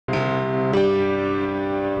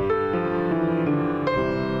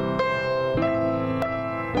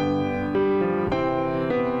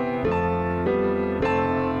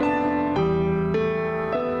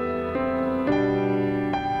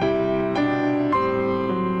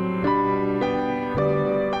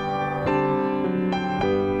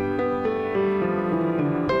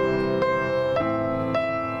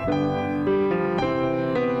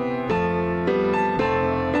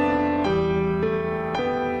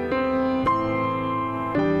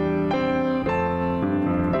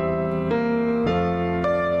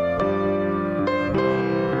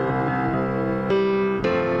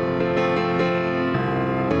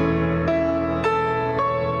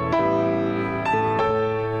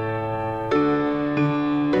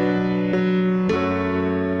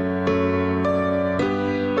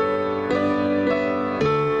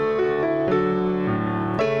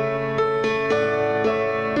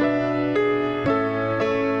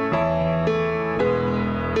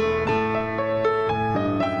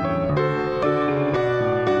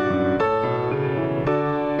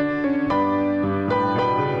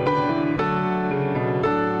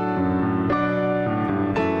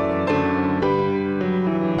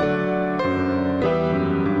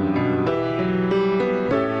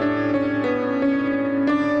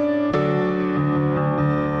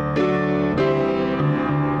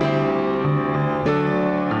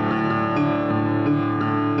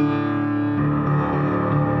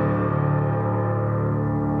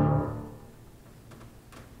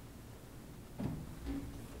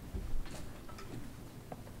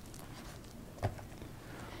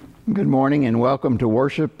Good morning and welcome to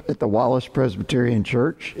worship at the Wallace Presbyterian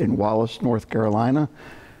Church in Wallace, North Carolina.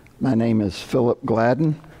 My name is Philip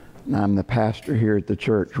Gladden, and I'm the pastor here at the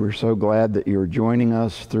church. We're so glad that you're joining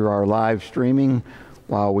us through our live streaming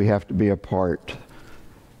while we have to be apart.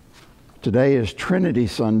 Today is Trinity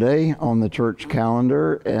Sunday on the church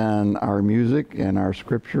calendar, and our music and our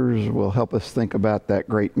scriptures will help us think about that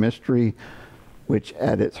great mystery, which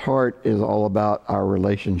at its heart is all about our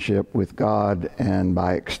relationship with God and,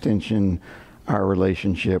 by extension, our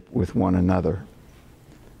relationship with one another.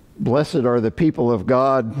 Blessed are the people of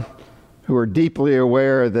God who are deeply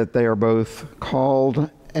aware that they are both called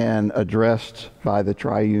and addressed by the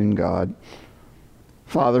triune God.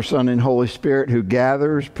 Father, Son, and Holy Spirit, who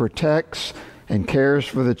gathers, protects, and cares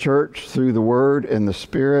for the church through the Word and the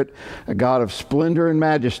Spirit, a God of splendor and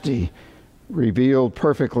majesty, revealed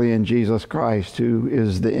perfectly in Jesus Christ, who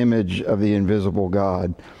is the image of the invisible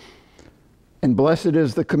God. And blessed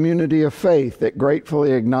is the community of faith that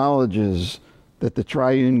gratefully acknowledges that the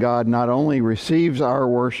triune God not only receives our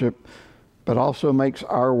worship, but also makes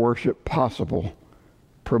our worship possible,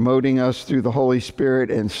 promoting us through the Holy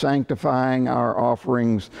Spirit and sanctifying our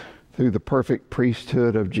offerings through the perfect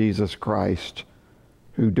priesthood of Jesus Christ,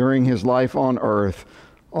 who during his life on earth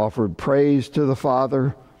offered praise to the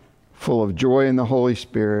Father, full of joy in the Holy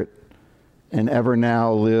Spirit, and ever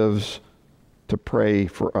now lives to pray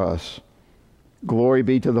for us. Glory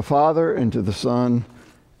be to the Father, and to the Son,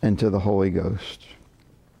 and to the Holy Ghost.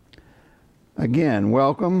 Again,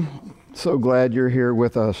 welcome. So glad you're here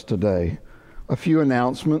with us today. A few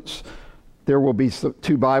announcements. There will be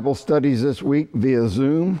 2 Bible studies this week via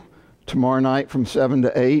Zoom, tomorrow night from 7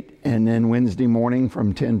 to 8, and then Wednesday morning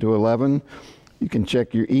from 10 to 11. You can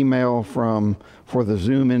check your email for the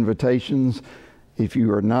Zoom invitations. If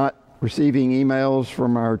you are not receiving emails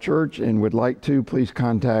from our church and would like to, please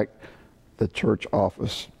contact the church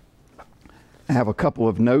office. I have a couple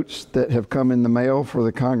of notes that have come in the mail for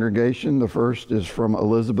the congregation. The first is from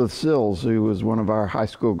Elizabeth Sills, who was one of our high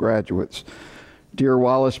school graduates. Dear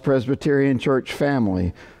Wallace Presbyterian Church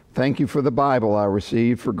family, thank you for the Bible I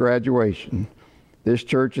received for graduation. This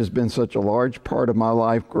church has been such a large part of my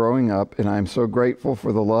life growing up, and I am so grateful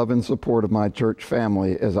for the love and support of my church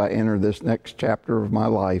family as I enter this next chapter of my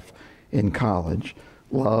life in college.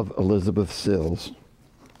 Love, Elizabeth Sills.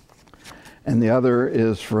 And the other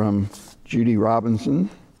is from Judy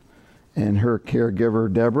Robinson and her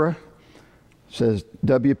caregiver, Deborah. Says,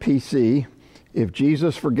 WPC, if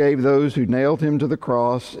Jesus forgave those who nailed him to the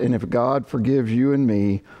cross, and if God forgives you and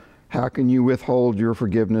me, how can you withhold your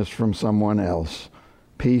forgiveness from someone else?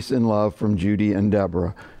 Peace and love from Judy and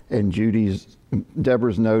Deborah. And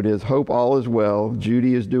Deborah's note is, hope all is well.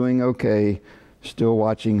 Judy is doing okay, still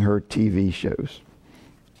watching her TV shows.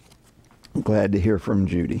 I'm glad to hear from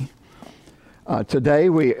Judy. Today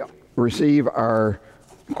we receive our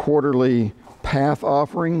quarterly PATH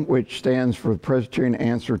offering, which stands for the Presbyterian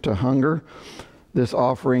Answer to Hunger. This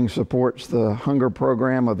offering supports the hunger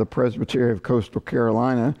program of the Presbytery of Coastal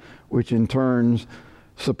Carolina, which in turn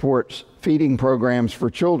supports feeding programs for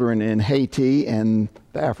children in Haiti and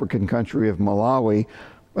the African country of Malawi,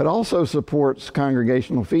 but also supports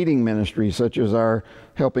congregational feeding ministries such as our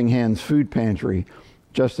Helping Hands Food Pantry.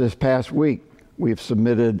 Just this past week, we've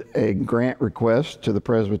submitted a grant request to the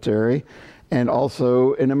Presbytery and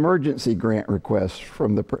also an emergency grant request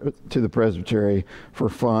to the Presbytery for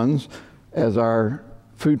funds, as our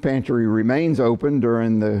food pantry remains open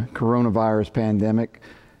during the coronavirus pandemic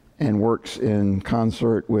and works in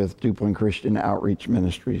concert with Duplin Christian Outreach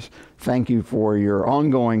Ministries. Thank you for your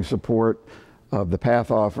ongoing support of the PATH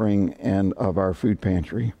offering and of our food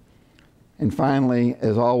pantry. And finally,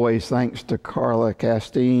 as always, thanks to Carla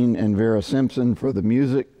Castine and Vera Simpson for the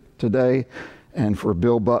music today, and for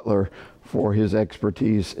Bill Butler for his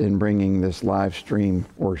expertise in bringing this live stream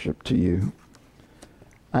worship to you.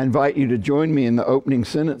 I invite you to join me in the opening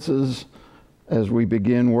sentences as we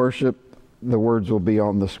begin worship. The words will be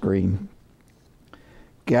on the screen.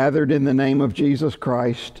 Gathered in the name of Jesus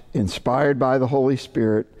Christ, inspired by the Holy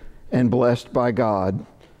Spirit, and blessed by God,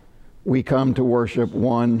 we come to worship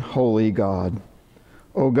one holy God.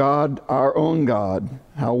 O God, our own God,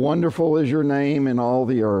 how wonderful is your name in all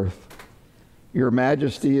the earth. Your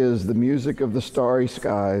majesty is the music of the starry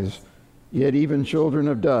skies, yet even children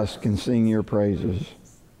of dust can sing your praises.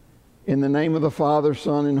 In the name of the Father,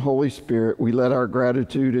 Son, and Holy Spirit, we let our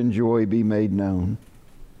gratitude and joy be made known.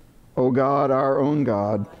 O God, our own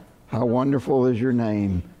God, how wonderful is your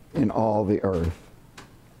name in all the earth.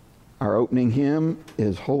 Our opening hymn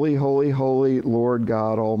is Holy, Holy, Holy, Lord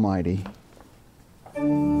God Almighty.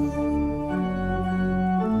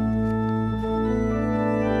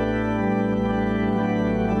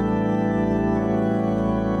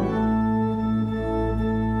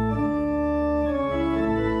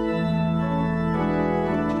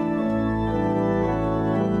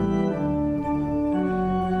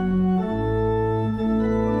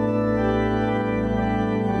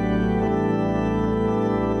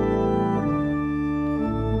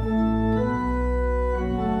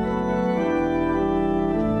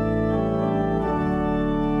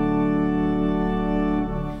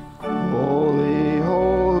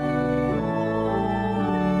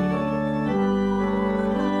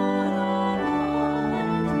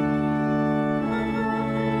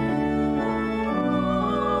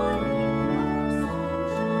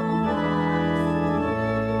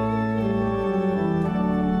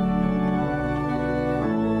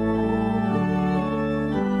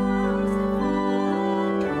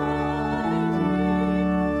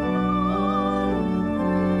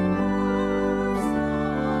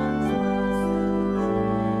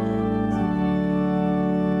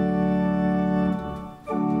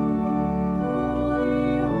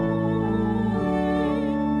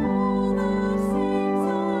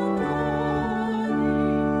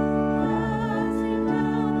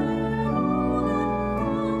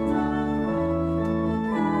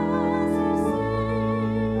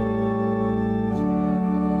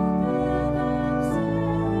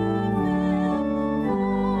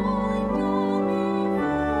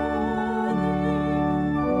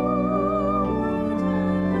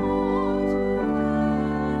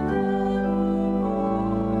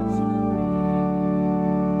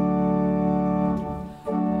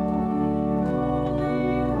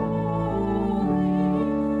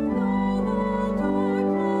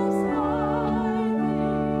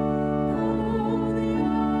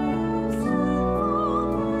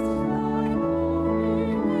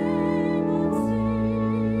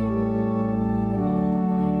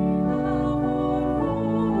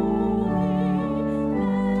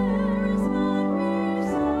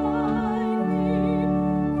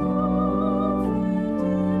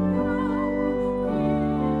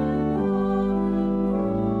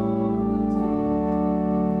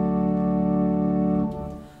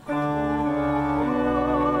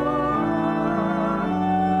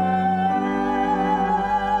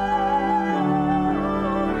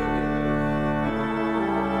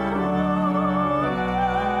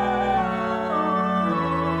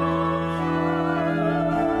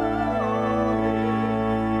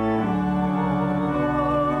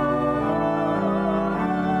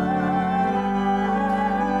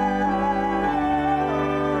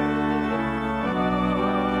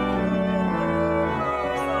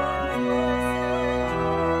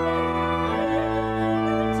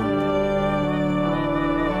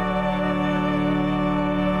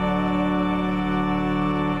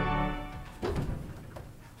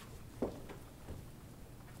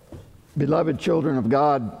 Beloved children of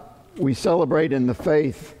God, we celebrate in the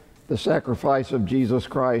faith the sacrifice of Jesus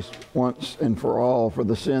Christ once and for all for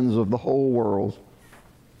the sins of the whole world.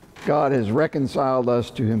 God has reconciled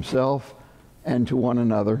us to himself and to one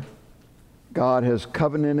another. God has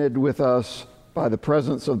covenanted with us by the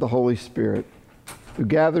presence of the Holy Spirit, who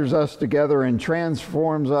gathers us together and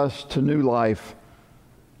transforms us to new life.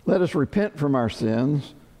 Let us repent from our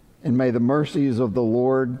sins, and may the mercies of the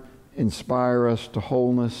Lord inspire us to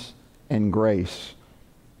wholeness and grace.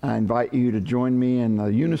 I invite you to join me in the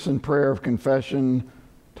unison prayer of confession,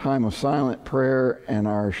 time of silent prayer, and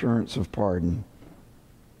our assurance of pardon.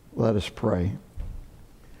 Let us pray.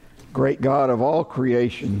 Great God of all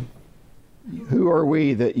creation, who are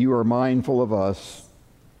we that you are mindful of us?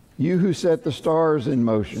 You who set the stars in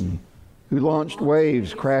motion, who launched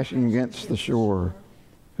waves crashing against the shore,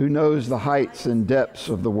 who knows the heights and depths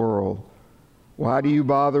of the world. Why do you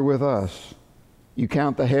bother with us? You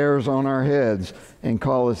count the hairs on our heads and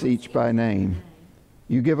call us each by name.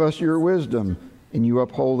 You give us your wisdom and you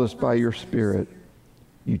uphold us by your Spirit.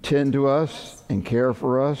 You tend to us and care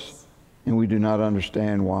for us, and we do not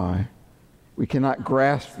understand why. We cannot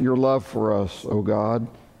grasp your love for us, O God,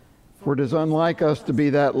 for it is unlike us to be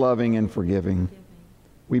that loving and forgiving.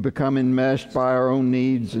 We become enmeshed by our own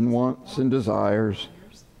needs and wants and desires,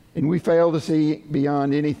 and we fail to see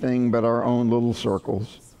beyond anything but our own little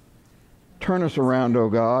circles. Turn us around, O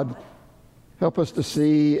God. Help us to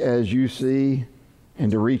see as you see and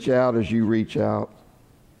to reach out as you reach out.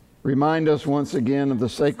 Remind us once again of the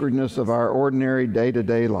sacredness of our ordinary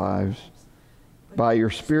day-to-day lives. By your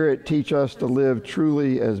Spirit, teach us to live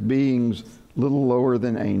truly as beings little lower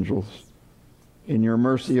than angels. In your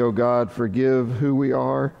mercy, O God, forgive who we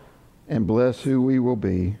are and bless who we will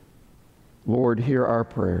be. Lord, hear our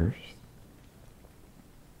prayers.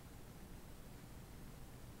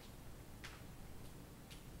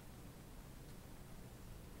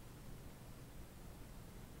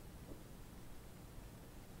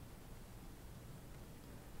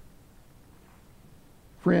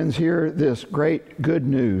 Friends, hear this great good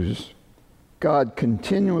news. God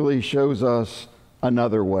continually shows us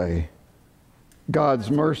another way.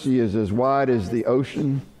 God's mercy is as wide as the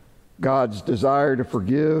ocean. God's desire to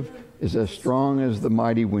forgive is as strong as the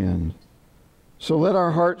mighty wind. So let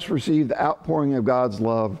our hearts receive the outpouring of God's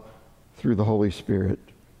love through the Holy Spirit.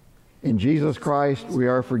 In Jesus Christ, we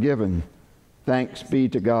are forgiven. Thanks be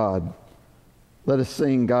to God. Let us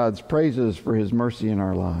sing God's praises for his mercy in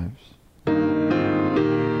our lives.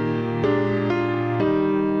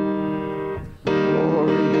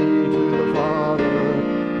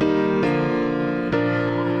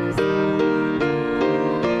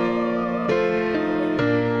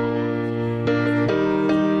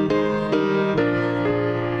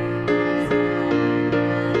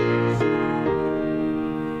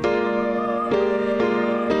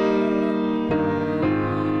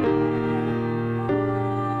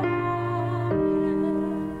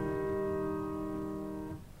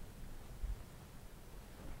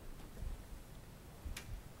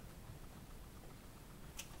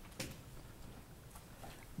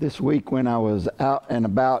 This week when I was out and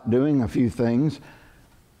about doing a few things,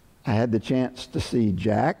 I had the chance to see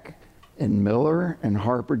Jack and Miller and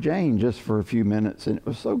Harper Jane just for a few minutes, and it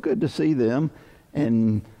was so good to see them,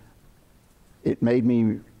 and it made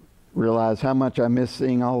me realize how much I miss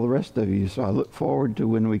seeing all the rest of you. So I look forward to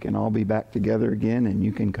when we can all be back together again and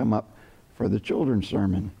you can come up for the children's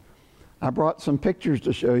sermon. I brought some pictures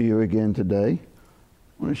to show you again today.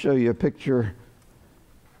 I want to show you a picture.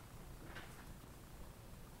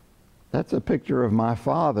 That's a picture of my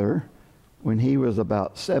father when he was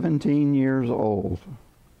about 17 years old.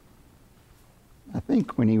 I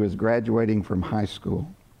think when he was graduating from high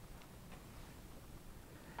school.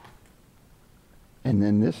 And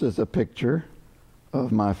then this is a picture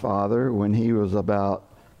of my father when he was about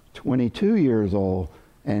 22 years old,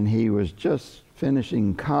 and he was just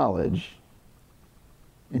finishing college,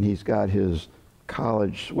 and he's got his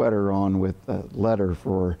college sweater on with a letter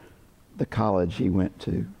for the college he went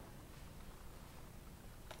to.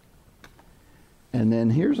 And then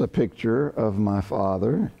here's a picture of my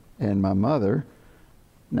father and my mother.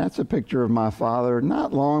 And that's a picture of my father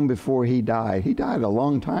not long before he died. He died a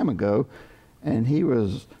long time ago, and he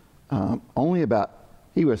was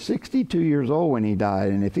he was 62 years old when he died.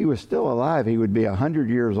 And if he was still alive, he would be 100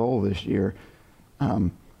 years old this year.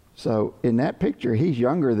 So in that picture, he's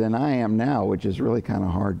younger than I am now, which is really kind of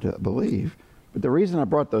hard to believe. But the reason I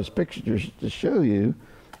brought those pictures to show you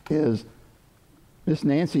is Miss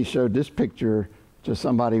Nancy showed this picture to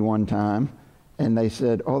somebody one time, and they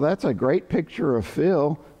said, "Oh, that's a great picture of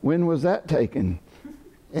Phil. When was that taken?"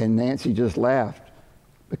 And Nancy just laughed.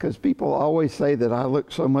 because people always say that I look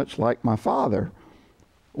so much like my father.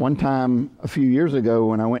 One time, a few years ago,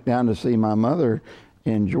 when I went down to see my mother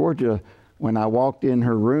in Georgia, when I walked in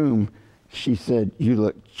her room, she said, "You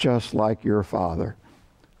look just like your father,"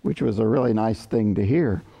 which was a really nice thing to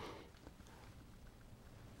hear.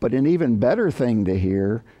 But an even better thing to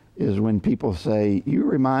hear is when people say, "You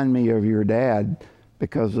remind me of your dad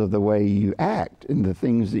because of the way you act and the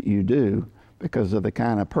things that you do, because of the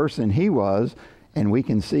kind of person he was, and we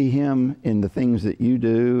can see him in the things that you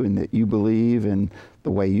do and that you believe and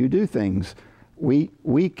the way you do things.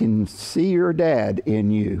 We can see your dad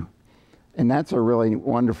in you." And that's a really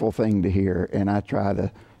wonderful thing to hear, and I try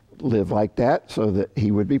to live like that so that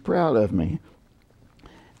he would be proud of me.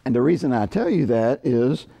 And the reason I tell you that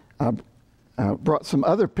is I brought some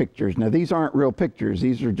other pictures. Now, these aren't real pictures.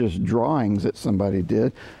 These are just drawings that somebody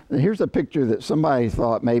did. And here's a picture that somebody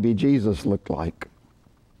thought maybe Jesus looked like.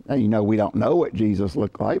 Now, you know, we don't know what Jesus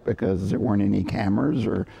looked like because there weren't any cameras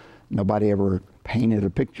or nobody ever painted a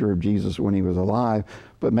picture of Jesus when he was alive.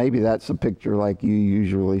 But maybe that's a picture like you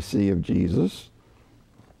usually see of Jesus.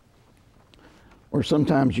 Or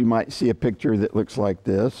sometimes you might see a picture that looks like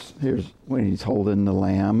this. Here's when he's holding the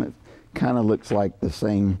lamb. It kind of looks like the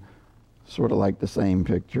same, sort of like the same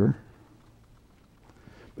picture.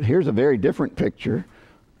 But here's a very different picture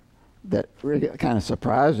that really kind of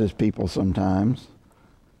surprises people sometimes,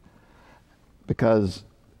 because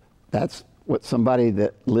that's what somebody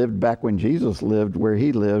that lived back when Jesus lived, where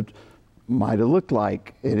he lived, might have looked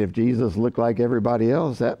like. And if Jesus looked like everybody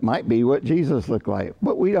else, that might be what Jesus looked like.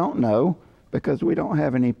 But we don't know, because we don't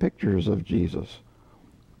have any pictures of Jesus.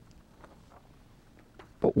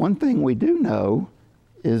 But one thing we do know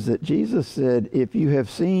is that Jesus said, "If you have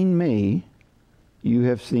seen me, you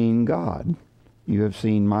have seen God. You have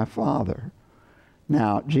seen my Father."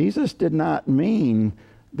 Now, Jesus did not mean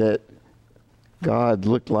that God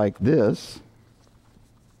looked like this,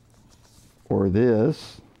 or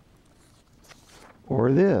this,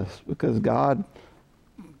 or this, because God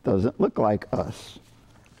doesn't look like us.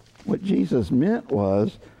 What Jesus meant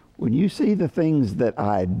was, when you see the things that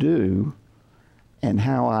I do and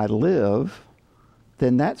how I live,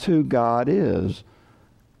 then that's who God is.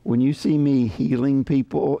 When you see me healing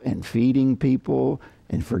people and feeding people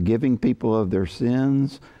and forgiving people of their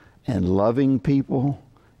sins and loving people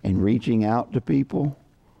and reaching out to people,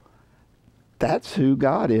 that's who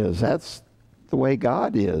God is. That's the way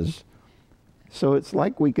God is. So it's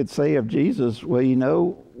like we could say of Jesus, well, you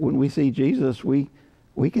know, when we see Jesus, we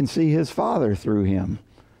can see his Father through him,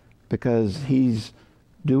 because he's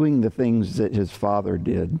doing the things that his Father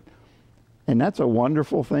did. And that's a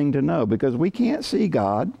wonderful thing to know, because we can't see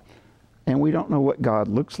God and we don't know what God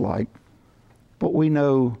looks like, but we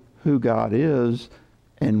know who God is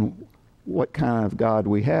and what kind of God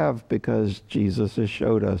we have, because Jesus has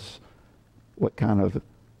showed us what kind of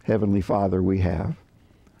Heavenly Father we have.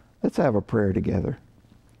 Let's have a prayer together.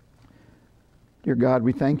 Dear God,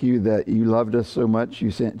 we thank you that you loved us so much.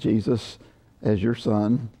 You sent Jesus as your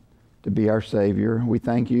Son to be our Savior. We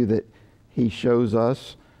thank you that he shows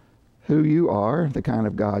us who you are, the kind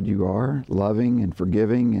of God you are, loving and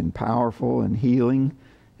forgiving and powerful and healing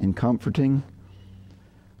and comforting.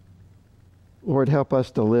 Lord, help us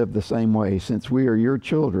to live the same way, since we are your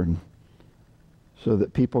children, so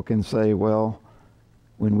that people can say, well,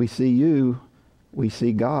 when we see you, we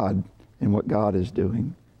see God and what God is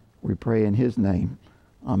doing. We pray in his name.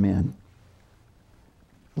 Amen.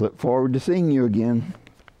 Look forward to seeing you again.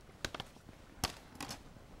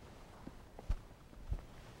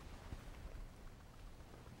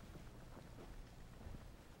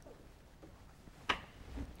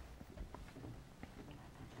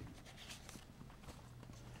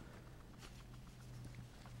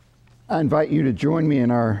 I invite you to join me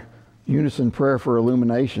in our unison prayer for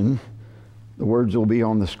illumination. The words will be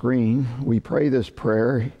on the screen. We pray this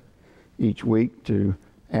prayer each week to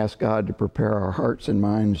ask God to prepare our hearts and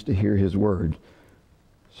minds to hear his word.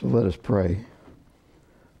 So let us pray.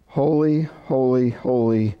 Holy, holy,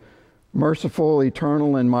 holy, merciful,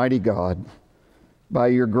 eternal, and mighty God, by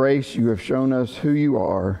your grace you have shown us who you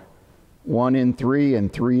are, one in three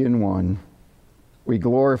and three in one. We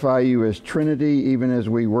glorify you as Trinity, even as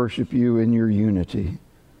we worship you in your unity.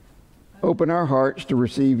 Open our hearts to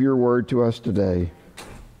receive your word to us today,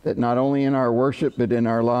 that not only in our worship but in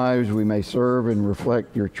our lives we may serve and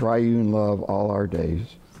reflect your triune love all our days.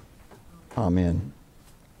 Amen.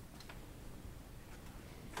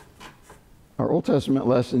 Our Old Testament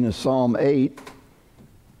lesson is Psalm 8.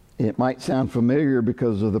 It might sound familiar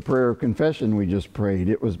because of the prayer of confession we just prayed.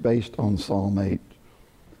 It was based on Psalm 8.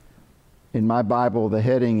 In my Bible, the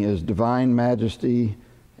heading is Divine Majesty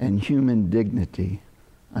and Human Dignity.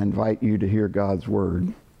 I invite you to hear God's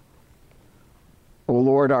word. O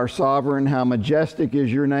Lord, our sovereign, how majestic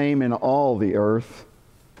is your name in all the earth.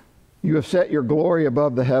 You have set your glory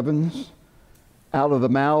above the heavens. Out of the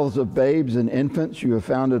mouths of babes and infants you have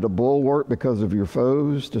founded a bulwark because of your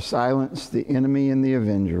foes, to silence the enemy and the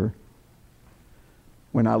avenger.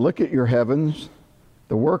 When I look at your heavens,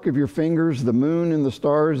 the work of your fingers, the moon and the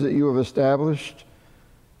stars that you have established,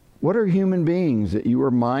 what are human beings that you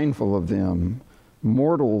are mindful of them,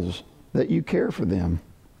 mortals that you care for them?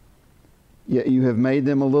 Yet you have made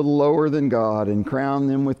them a little lower than God and crowned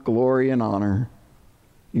them with glory and honor.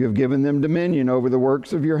 You have given them dominion over the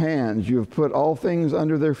works of your hands. You have put all things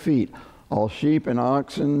under their feet, all sheep and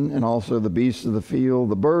oxen, and also the beasts of the field,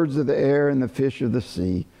 the birds of the air, and the fish of the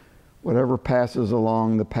sea, whatever passes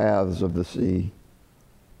along the paths of the sea.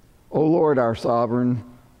 O Lord, our sovereign,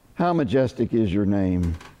 how majestic is your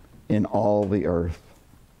name in all the earth.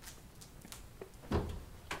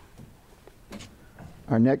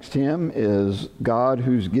 Our next hymn is God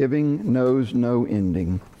Whose Giving Knows No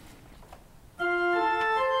Ending.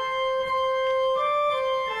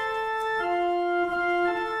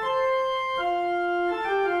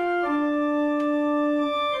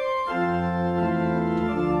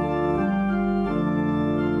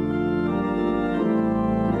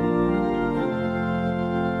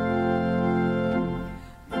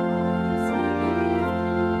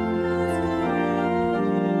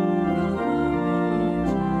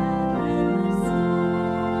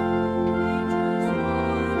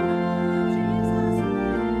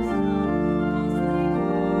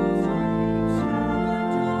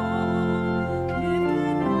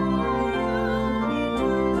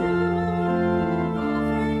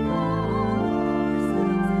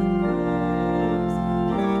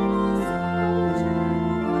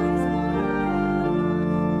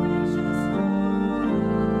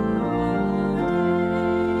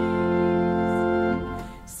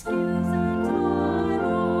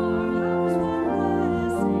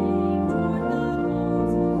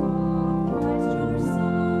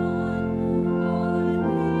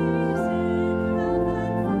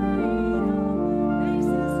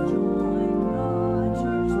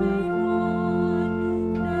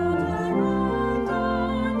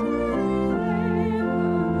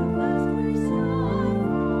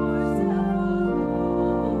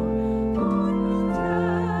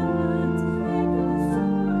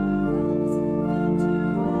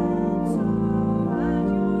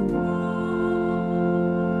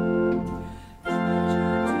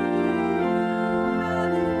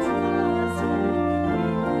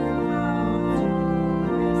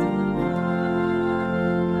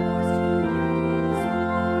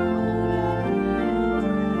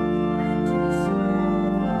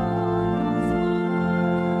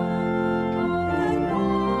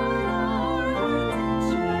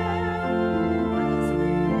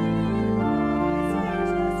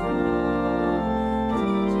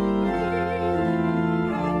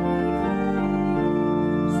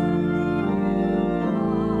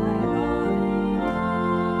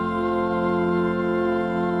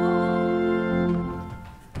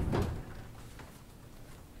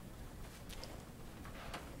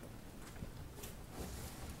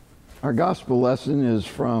 Our gospel lesson is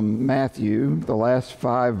from Matthew, the last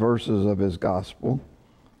 5 verses of his gospel.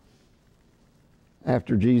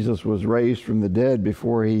 After Jesus was raised from the dead,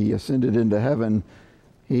 before he ascended into heaven,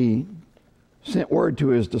 he sent word to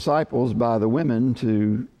his disciples by the women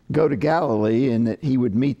to go to Galilee and that he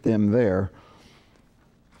would meet them there.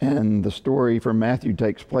 And the story from Matthew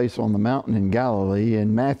takes place on the mountain in Galilee.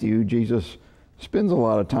 In Matthew, Jesus spends a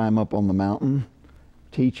lot of time up on the mountain,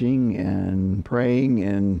 teaching and praying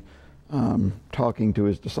and talking to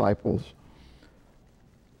his disciples.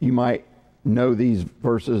 You might know these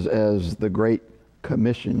verses as the Great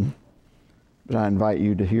Commission, but I invite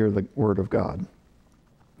you to hear the word of God.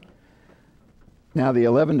 Now the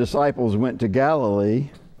 11 disciples went to Galilee,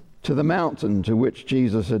 to the mountain to which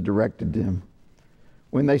Jesus had directed them.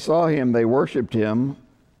 When they saw him, they worshiped him,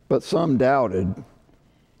 but some doubted.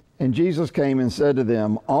 And Jesus came and said to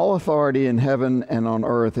them, "All authority in heaven and on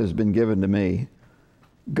earth has been given to me.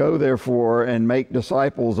 Go therefore and make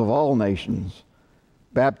disciples of all nations,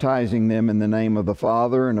 baptizing them in the name of the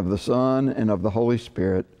Father and of the Son and of the Holy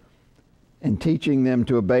Spirit, and teaching them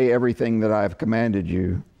to obey everything that I have commanded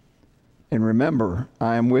you. And remember,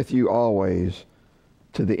 I am with you always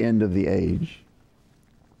to the end of the age."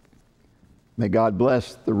 May God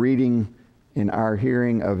bless the reading and our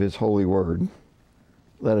hearing of his holy word.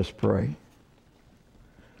 Let us pray.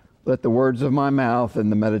 Let the words of my mouth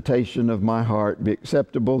and the meditation of my heart be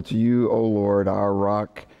acceptable to you, O Lord, our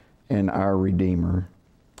rock and our Redeemer.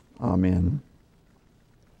 Amen.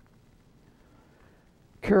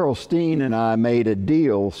 Carol Steen and I made a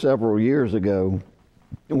deal several years ago.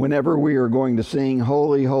 Whenever we are going to sing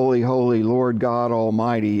Holy, Holy, Holy, Lord God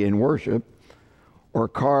Almighty in worship, or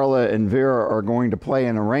Carla and Vera are going to play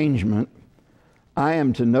an arrangement, I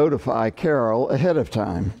am to notify Carol ahead of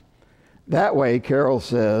time. That way, Carol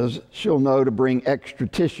says, she'll know to bring extra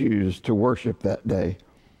tissues to worship that day.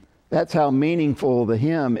 That's how meaningful the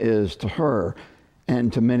hymn is to her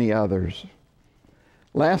and to many others.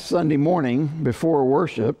 Last Sunday morning, before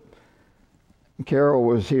worship, Carol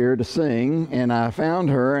was here to sing, and I found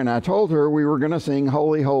her and I told her we were going to sing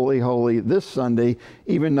Holy, Holy, Holy this Sunday,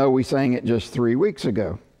 even though we sang it just 3 weeks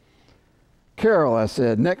ago. Carol, I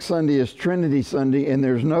said, next Sunday is Trinity Sunday, and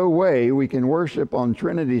there's no way we can worship on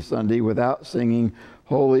Trinity Sunday without singing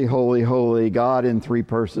Holy, Holy, Holy, God in three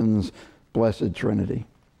persons, Blessed Trinity.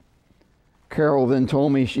 Carol then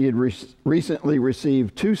told me she had recently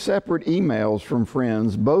received 2 separate emails from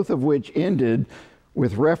friends, both of which ended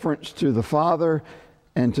with reference to the Father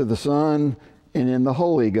and to the Son and in the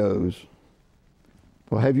Holy Ghost.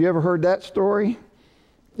 Well, have you ever heard that story?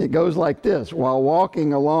 It goes like this. While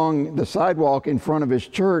walking along the sidewalk in front of his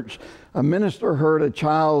church, a minister heard a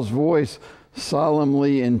child's voice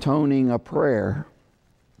solemnly intoning a prayer.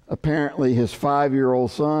 Apparently, his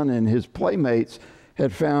 5-year-old son and his playmates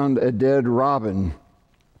had found a dead robin.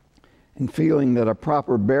 And feeling that a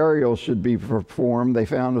proper burial should be performed, they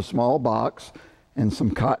found a small box and some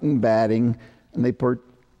cotton batting, and they put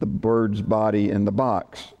the bird's body in the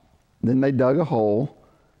box. Then they dug a hole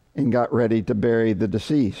and got ready to bury the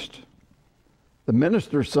deceased. The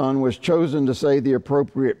minister's son was chosen to say the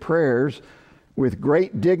appropriate prayers. With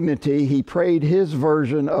great dignity, he prayed his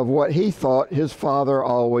version of what he thought his father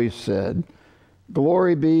always said.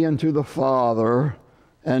 Glory be unto the Father,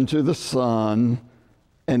 and to the Son,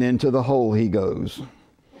 and into the Holy Ghost.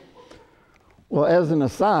 Well, as an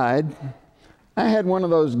aside, I had one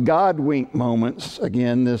of those God wink moments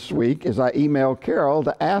again this week as I emailed Carol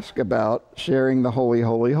to ask about sharing the Holy,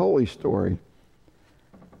 Holy, Holy story.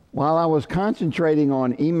 While I was concentrating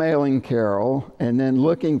on emailing Carol and then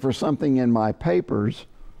looking for something in my papers,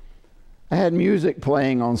 I had music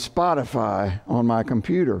playing on Spotify on my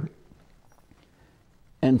computer.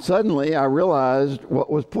 And suddenly I realized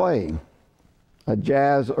what was playing, a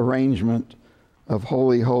jazz arrangement of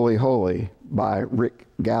Holy, Holy, Holy by Rick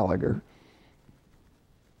Gallagher.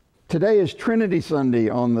 Today is Trinity Sunday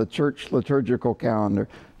on the church liturgical calendar.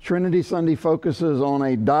 Trinity Sunday focuses on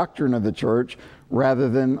a doctrine of the church rather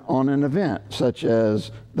than on an event, such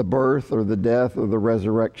as the birth or the death or the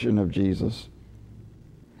resurrection of Jesus.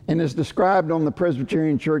 And as described on the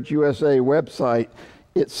Presbyterian Church USA website,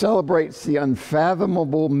 it celebrates the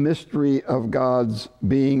unfathomable mystery of God's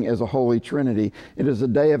being as a Holy Trinity. It is a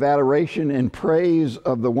day of adoration and praise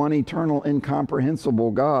of the one eternal,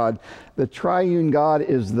 incomprehensible God. The triune God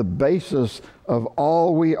is the basis of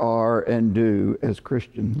all we are and do as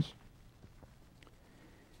Christians.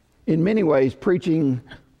 In many ways, preaching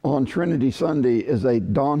on Trinity Sunday is a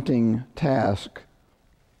daunting task.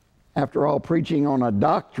 After all, preaching on a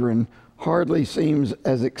doctrine hardly seems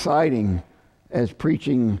as exciting as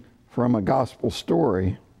preaching from a gospel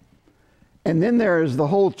story. And then there is the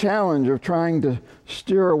whole challenge of trying to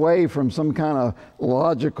steer away from some kind of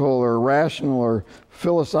logical or rational or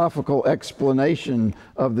philosophical explanation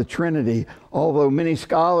of the Trinity, although many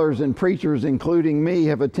scholars and preachers, including me,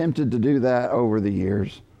 have attempted to do that over the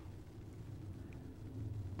years.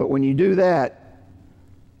 But when you do that,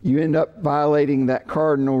 you end up violating that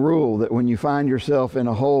cardinal rule that when you find yourself in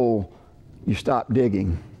a hole, you stop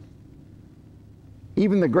digging.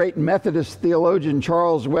 Even the great Methodist theologian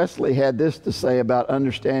Charles Wesley had this to say about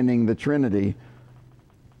understanding the Trinity.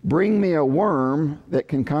 Bring me a worm that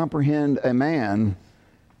can comprehend a man,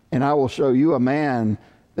 and I will show you a man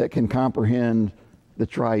that can comprehend the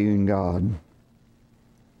triune God.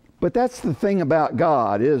 But that's the thing about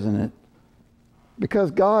God, isn't it? Because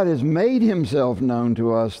God has made himself known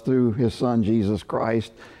to us through his Son, Jesus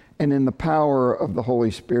Christ, and in the power of the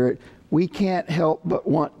Holy Spirit, we can't help but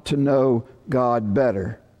want to know God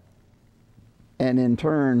better, and in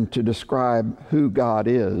turn to describe who God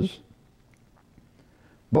is.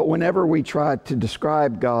 But whenever we try to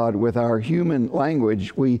describe God with our human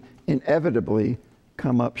language, we inevitably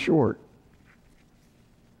come up short.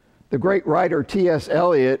 The great writer T.S.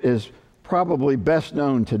 Eliot is probably best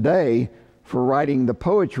known today for writing the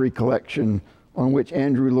poetry collection on which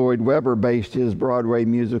Andrew Lloyd Webber based his Broadway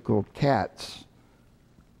musical Cats.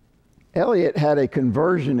 Eliot had a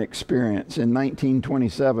conversion experience in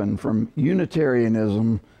 1927 from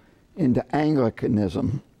Unitarianism into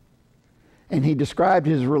Anglicanism. And he described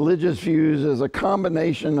his religious views as a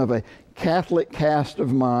combination of a Catholic cast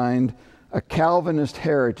of mind, a Calvinist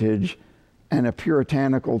heritage, and a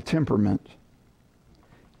puritanical temperament.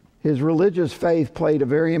 His religious faith played a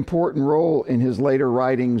very important role in his later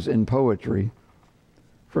writings and poetry.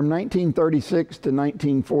 From 1936 to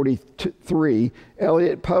 1943,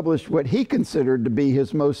 Eliot published what he considered to be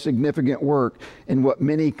his most significant work and what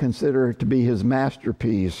many consider to be his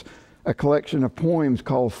masterpiece, a collection of poems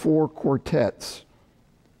called Four Quartets.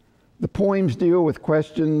 The poems deal with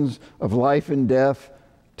questions of life and death,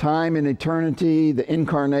 time and eternity, the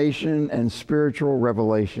incarnation, and spiritual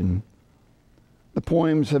revelation. The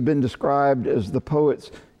poems have been described as the poet's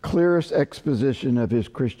clearest exposition of his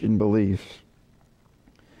Christian beliefs.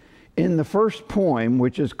 In the first poem,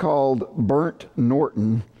 which is called Burnt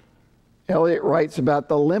Norton, Eliot writes about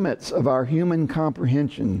the limits of our human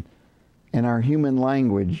comprehension and our human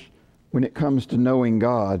language when it comes to knowing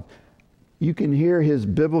God. You can hear his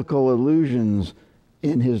biblical allusions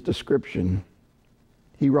in his description.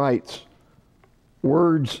 He writes,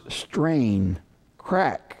 "Words strain,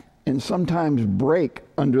 crack, and sometimes break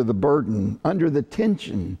under the burden, under the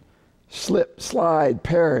tension, slip, slide,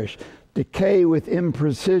 perish, decay with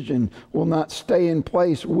imprecision, will not stay in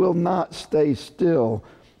place, will not stay still.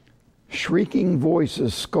 Shrieking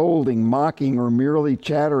voices, scolding, mocking, or merely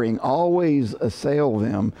chattering always assail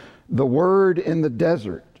them. The word in the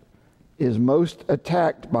desert is most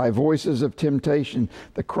attacked by voices of temptation,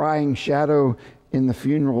 the crying shadow in the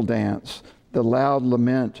funeral dance, the loud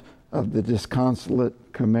lament of the disconsolate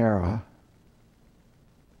chimera."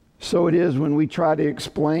 So it is when we try to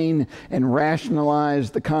explain and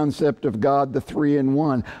rationalize the concept of God, the three in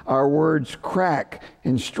one. Our words crack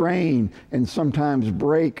and strain and sometimes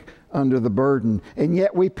break under the burden, and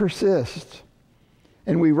yet we persist.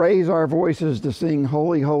 And we raise our voices to sing,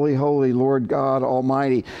 "Holy, holy, holy, Lord God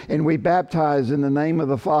Almighty." And we baptize in the name of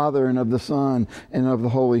the Father and of the Son and of the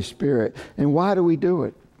Holy Spirit. And why do we do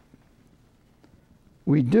it?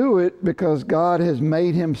 We do it because God has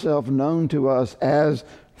made himself known to us as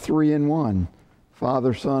three in one,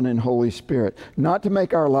 Father, Son, and Holy Spirit. Not to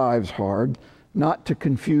make our lives hard, not to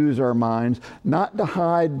confuse our minds, not to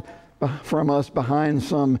hide from us behind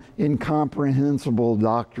some incomprehensible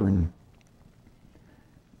doctrine.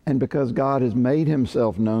 And because God has made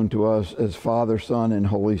himself known to us as Father, Son, and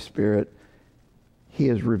Holy Spirit, he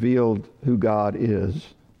has revealed who God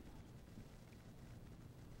is.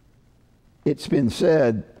 It's been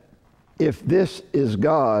said, if this is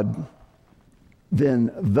God,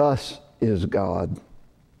 then thus is God.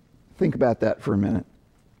 Think about that for a minute.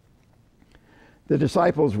 The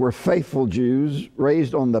disciples were faithful Jews,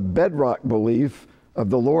 raised on the bedrock belief of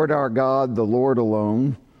the Lord our God, the Lord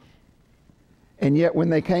alone. And yet when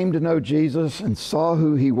they came to know Jesus and saw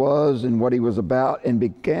who he was and what he was about and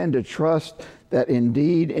began to trust that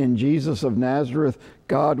indeed in Jesus of Nazareth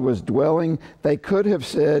God was dwelling, they could have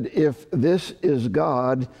said, if this is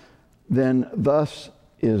God, then thus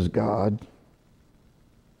is God.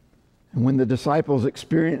 And when the disciples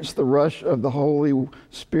experienced the rush of the Holy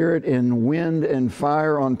Spirit in wind and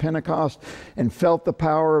fire on Pentecost and felt the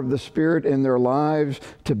power of the Spirit in their lives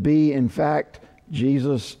to be, in fact,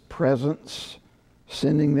 Jesus' presence,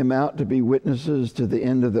 sending them out to be witnesses to the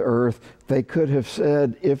end of the earth, they could have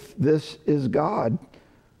said, if this is God,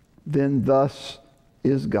 then thus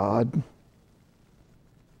is God.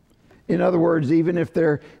 In other words, even if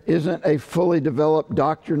there isn't a fully developed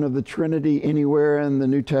doctrine of the Trinity anywhere in the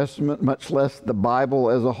New Testament, much less the Bible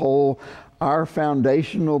as a whole, our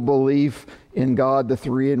foundational belief in God, the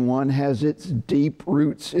three in one, has its deep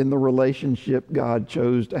roots in the relationship God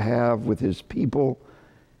chose to have with his people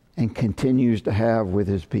and continues to have with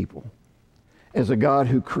his people. As a God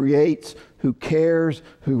who creates, who cares,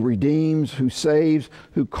 who redeems, who saves,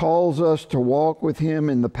 who calls us to walk with him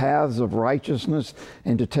in the paths of righteousness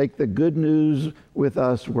and to take the good news with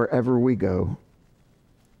us wherever we go.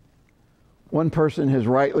 One person has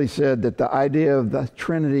rightly said that the idea of the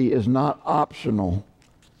Trinity is not optional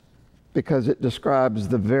because it describes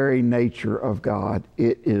the very nature of God.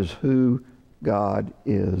 It is who God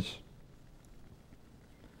is.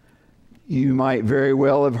 You might very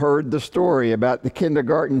well have heard the story about the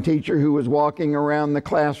kindergarten teacher who was walking around the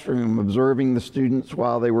classroom observing the students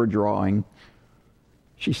while they were drawing.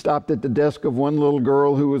 She stopped at the desk of one little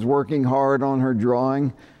girl who was working hard on her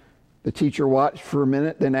drawing. The teacher watched for a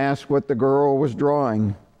minute, then asked what the girl was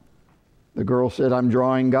drawing. The girl said, "I'm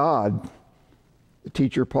drawing God." The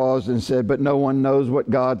teacher paused and said, "But no one knows what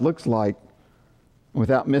God looks like."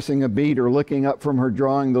 Without missing a beat or looking up from her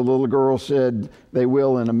drawing, the little girl said, "They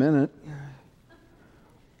will in a minute."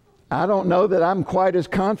 I don't know that I'm quite as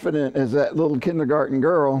confident as that little kindergarten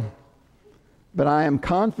girl, but I am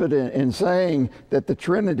confident in saying that the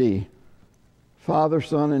Trinity, Father,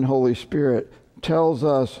 Son, and Holy Spirit, tells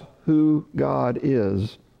us who God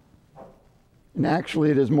is. And actually,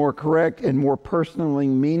 it is more correct and more personally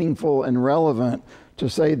meaningful and relevant to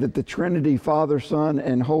say that the Trinity, Father, Son,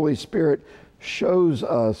 and Holy Spirit, shows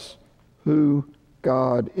us who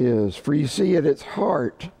God is. For you see, at its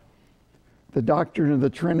heart, the doctrine of the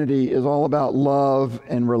Trinity is all about love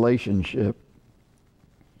and relationship.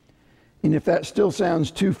 And if that still sounds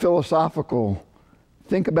too philosophical,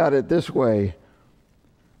 think about it this way.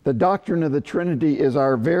 The doctrine of the Trinity is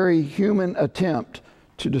our very human attempt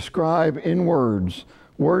to describe in words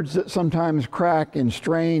that sometimes crack and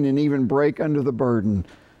strain and even break under the burden,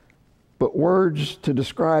 but words to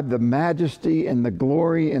describe the majesty and the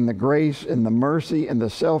glory and the grace and the mercy and the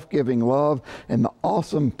self-giving love and the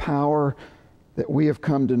awesome power that we have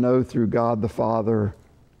come to know through God the Father,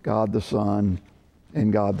 God the Son,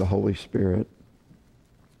 and God the Holy Spirit.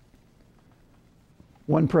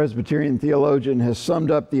 One Presbyterian theologian has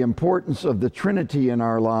summed up the importance of the Trinity in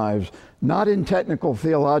our lives, not in technical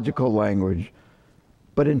theological language,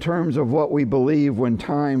 but in terms of what we believe when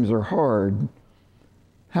times are hard,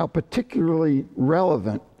 how particularly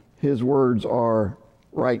relevant his words are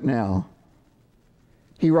right now.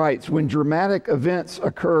 He writes, when dramatic events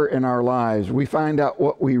occur in our lives, we find out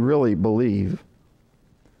what we really believe.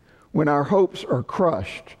 When our hopes are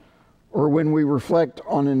crushed, or when we reflect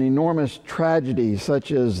on an enormous tragedy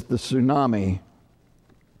such as the tsunami,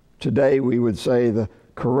 today we would say the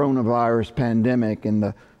coronavirus pandemic and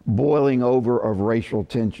the boiling over of racial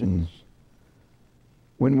tensions.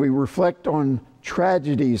 When we reflect on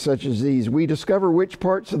tragedies such as these, we discover which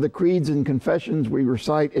parts of the creeds and confessions we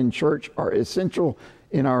recite in church are essential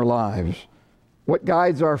in our lives. What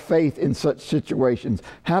guides our faith in such situations?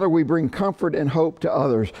 How do we bring comfort and hope to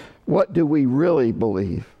others? What do we really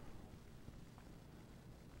believe?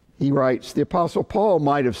 He writes, the Apostle Paul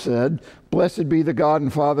might have said, "Blessed be the God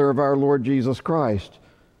and Father of our Lord Jesus Christ,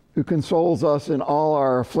 who consoles us in all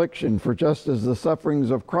our affliction, for just as the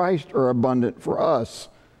sufferings of Christ are abundant for us,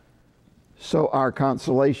 so our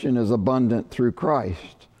consolation is abundant through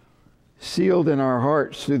Christ, sealed in our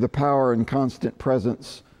hearts through the power and constant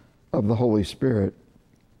presence of the Holy Spirit."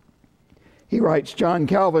 He writes, John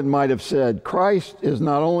Calvin might have said, "Christ is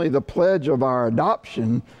not only the pledge of our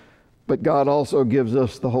adoption, but God also gives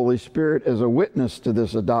us the Holy Spirit as a witness to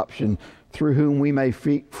this adoption, through whom we may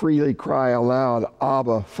freely cry aloud,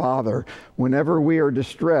 Abba, Father." Whenever we are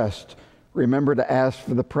distressed, remember to ask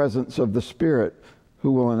for the presence of the Spirit,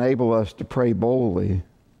 who will enable us to pray boldly.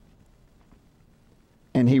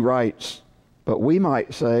 And he writes, but we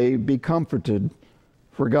might say, "Be comforted,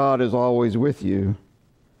 for God is always with you,"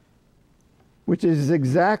 which is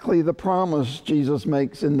exactly the promise Jesus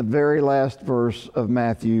makes in the very last verse of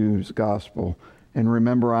Matthew's gospel. "And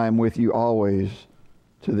remember, I am with you always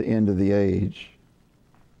to the end of the age."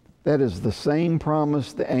 That is the same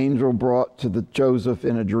promise the angel brought to Joseph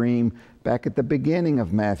in a dream back at the beginning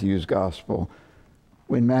of Matthew's gospel,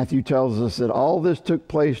 when Matthew tells us that all this took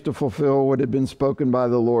place to fulfill what had been spoken by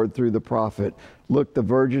the Lord through the prophet. "Look, the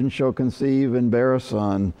virgin shall conceive and bear a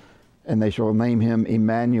son, and they shall name him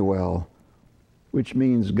Emmanuel," which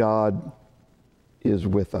means God is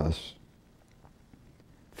with us.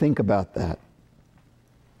 Think about that.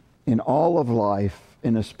 In all of life,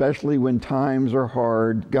 and especially when times are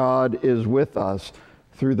hard, God is with us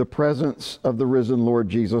through the presence of the risen Lord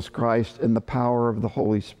Jesus Christ and the power of the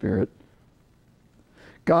Holy Spirit.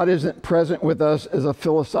 God isn't present with us as a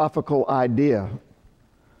philosophical idea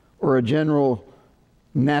or a general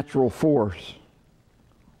natural force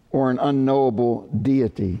or an unknowable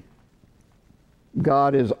deity.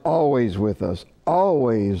 God is always with us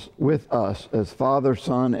as Father,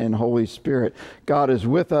 Son, and Holy Spirit. God is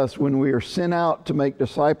with us when we are sent out to make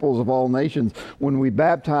disciples of all nations, when we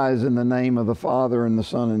baptize in the name of the Father and the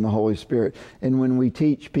Son and the Holy Spirit, and when we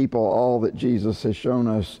teach people all that Jesus has shown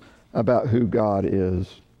us about who God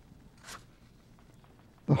is.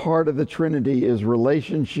 The heart of the Trinity is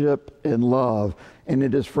relationship and love, and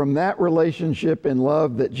it is from that relationship and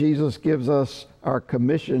love that Jesus gives us our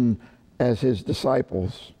commission as his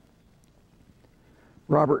disciples.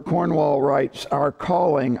 Robert Cornwall writes, "Our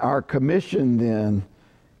calling, our commission then,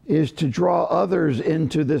 is to draw others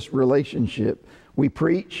into this relationship. We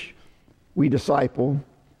preach, we disciple,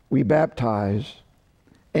 we baptize,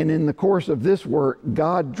 and in the course of this work,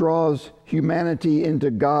 God draws humanity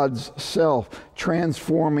into God's self,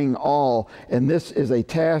 transforming all. And this is a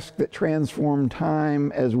task that transforms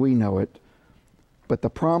time as we know it. But the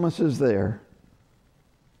promise is there.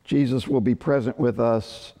 Jesus will be present with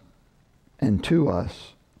us and to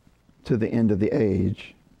us to the end of the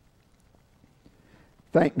age."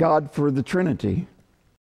 Thank God for the Trinity.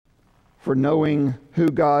 for knowing who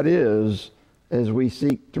God is as we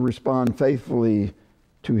seek to respond faithfully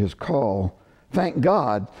to his call. Thank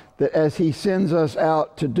God that as he sends us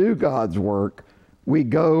out to do God's work, we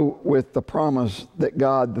go with the promise that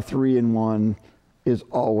God, the three-in-one, is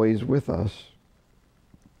always with us.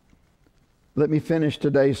 Let me finish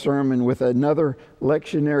today's sermon with another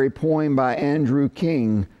lectionary poem by Andrew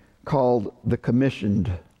King called The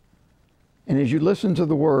Commissioned. And as you listen to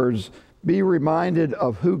the words, be reminded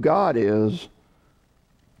of who God is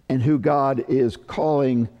and who God is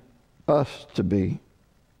calling us to be.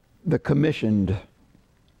 The Commissioned.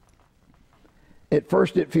 At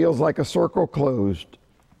first it feels like a circle closed,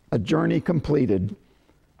 a journey completed.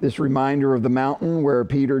 This reminder of the mountain where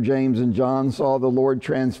Peter, James, and John saw the Lord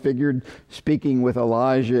transfigured, speaking with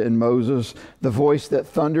Elijah and Moses, the voice that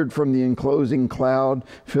thundered from the enclosing cloud,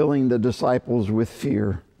 filling the disciples with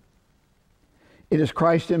fear. It is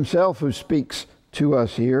Christ himself who speaks to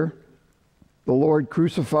us here, the Lord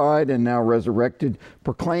crucified and now resurrected,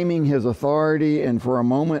 proclaiming his authority, and for a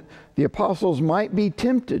moment the apostles might be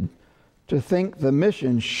tempted to think the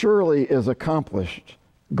mission surely is accomplished,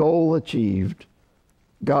 goal achieved,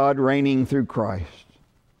 God reigning through Christ.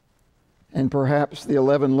 And perhaps the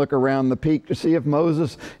 11 look around the peak to see if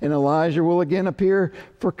Moses and Elijah will again appear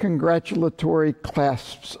for congratulatory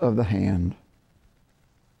clasps of the hand.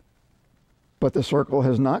 But the circle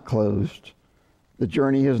has not closed. The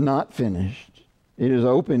journey has not finished. It is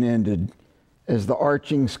open-ended as the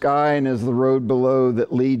arching sky and as the road below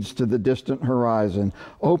that leads to the distant horizon.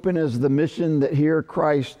 Open as the mission that here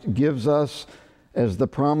Christ gives us, as the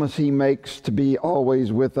promise he makes to be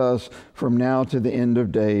always with us from now to the end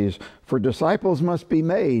of days. For disciples must be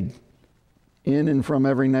made in and from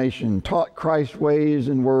every nation, taught Christ's ways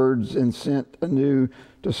and words, and sent anew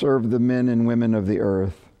to serve the men and women of the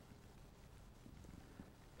earth.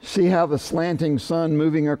 See how the slanting sun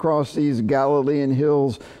moving across these Galilean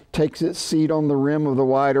hills takes its seat on the rim of the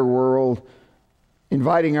wider world,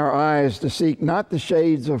 inviting our eyes to seek not the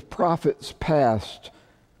shades of prophets past,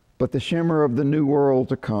 but the shimmer of the new world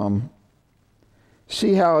to come.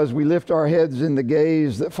 See how as we lift our heads in the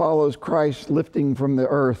gaze that follows Christ lifting from the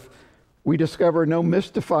earth, we discover no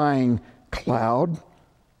mystifying cloud,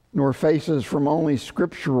 nor faces from only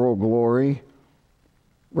scriptural glory.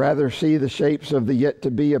 Rather see the shapes of the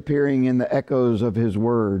yet-to-be appearing in the echoes of his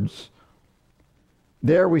words.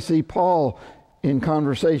 There we see Paul in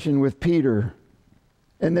conversation with Peter,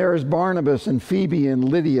 and there is Barnabas and Phoebe and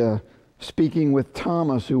Lydia speaking with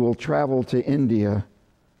Thomas, who will travel to India.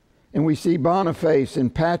 And we see Boniface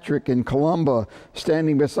and Patrick and Columba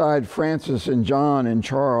standing beside Francis and John and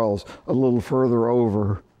Charles a little further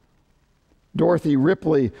over. Dorothy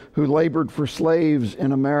Ripley, who labored for slaves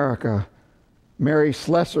in America. Mary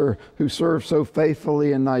Slessor, who served so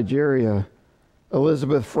faithfully in Nigeria.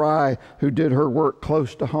 Elizabeth Fry, who did her work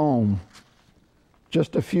close to home.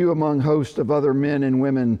 Just a few among hosts of other men and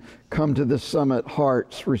women come to this summit,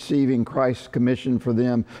 hearts receiving Christ's commission for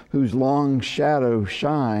them, whose long shadows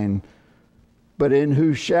shine, but in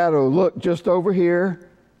whose shadow, look, just over here,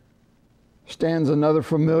 stands another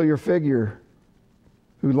familiar figure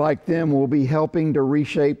who, like them, will be helping to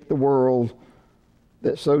reshape the world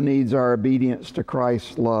that so needs our obedience to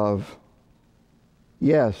Christ's love.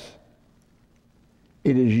 Yes,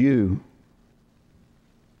 it is you.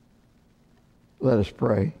 Let us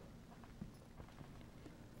pray.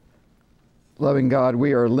 Loving God,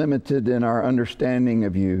 we are limited in our understanding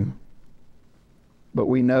of you, but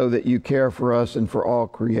we know that you care for us and for all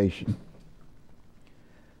creation.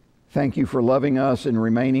 Thank you for loving us and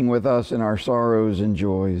remaining with us in our sorrows and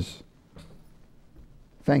joys.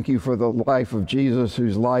 Thank you for the life of Jesus,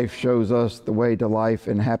 whose life shows us the way to life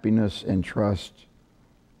and happiness and trust.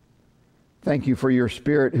 Thank you for your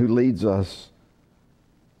Spirit who leads us.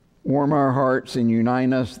 Warm our hearts and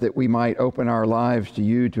unite us that we might open our lives to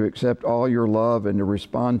you, to accept all your love and to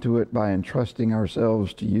respond to it by entrusting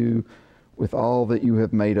ourselves to you with all that you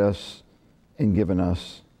have made us and given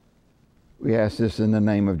us. We ask this in the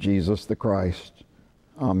name of Jesus the Christ.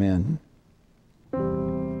 Amen.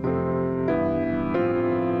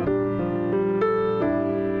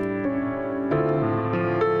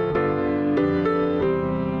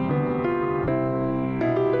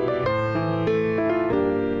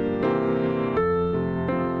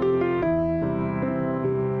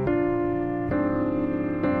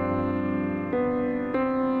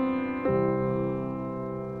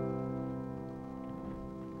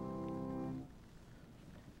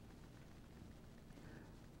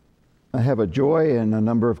 I have a joy and a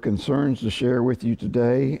number of concerns to share with you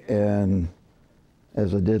today, and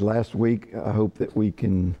as I did last week, I hope that we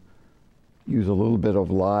can use a little bit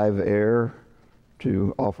of live air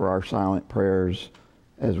to offer our silent prayers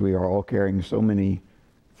as we are all carrying so many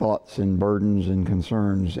thoughts and burdens and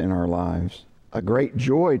concerns in our lives. A great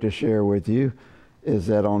joy to share with you is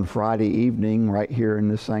that on Friday evening, right here in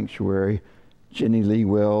this sanctuary, Jenny Lee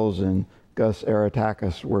Wells and Gus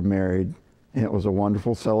Aratakis were married. And it was a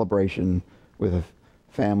wonderful celebration with a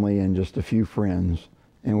family and just a few friends.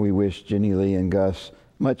 And we wish Jenny Lee and Gus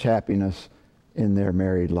much happiness in their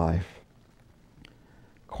married life.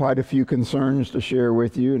 Quite a few concerns to share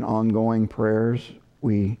with you and ongoing prayers.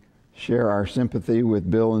 We share our sympathy with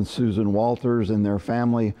Bill and Susan Walters and their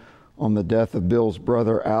family on the death of Bill's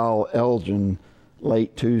brother Al Elgin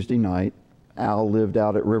late Tuesday night. Al lived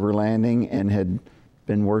out at River Landing and had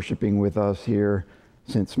been worshiping with us here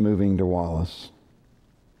since moving to Wallace.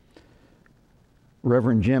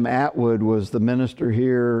 Reverend Jim Atwood was the minister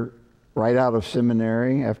here right out of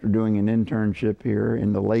seminary after doing an internship here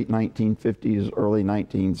in the late 1950s, early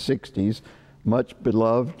 1960s. Much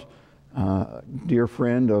beloved, dear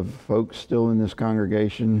friend of folks still in this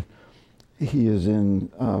congregation. He is in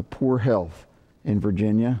poor health in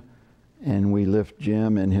Virginia, and we lift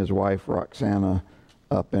Jim and his wife Roxana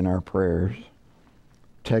up in our prayers.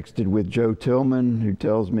 Texted with Joe Tillman, who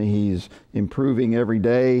tells me he's improving every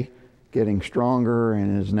day, getting stronger,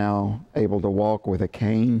 and is now able to walk with a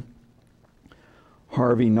cane.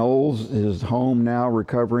 Harvey Knowles is home now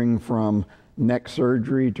recovering from neck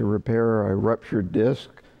surgery to repair a ruptured disc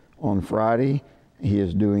on Friday. He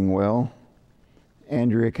is doing well.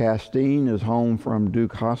 Andrea Castine is home from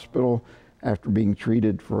Duke Hospital after being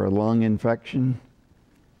treated for a lung infection.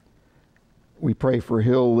 We pray for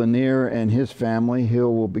Hill Lanier and his family.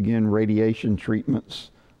 Hill will begin radiation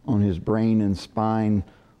treatments on his brain and spine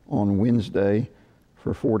on Wednesday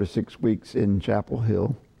for 4 to 6 weeks in Chapel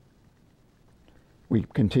Hill. We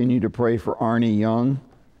continue to pray for Arnie Young,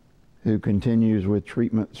 who continues with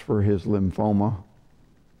treatments for his lymphoma.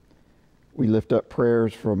 We lift up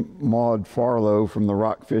prayers from Maud Farlow from the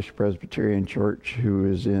Rockfish Presbyterian Church, who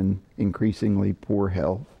is in increasingly poor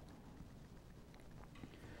health.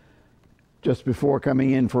 Just before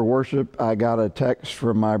coming in for worship, I got a text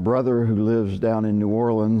from my brother who lives down in New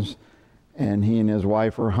Orleans, and he and his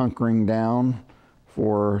wife are hunkering down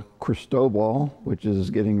for Cristobal, which is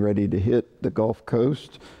getting ready to hit the Gulf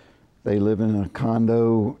Coast. They live in a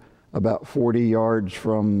condo about 40 yards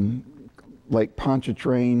from Lake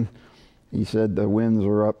Pontchartrain. He said the winds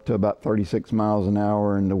are up to about 36 miles an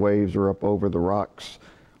hour and the waves are up over the rocks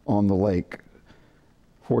on the lake.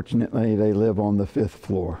 Fortunately, they live on the 5th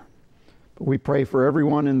floor. But we pray for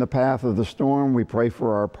everyone in the path of the storm. We pray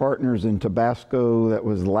for our partners in Tabasco that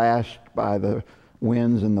was lashed by the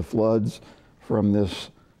winds and the floods from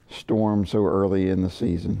this storm so early in the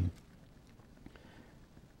season.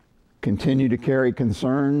 Continue to carry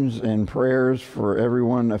concerns and prayers for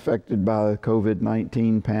everyone affected by the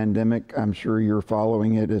COVID-19 pandemic. I'm sure you're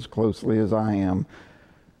following it as closely as I am.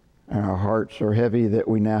 And our hearts are heavy that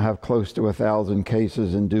we now have close to 1,000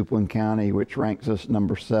 cases in Duplin County, which ranks us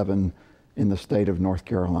number 7 in the state of North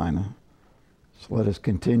Carolina. So let us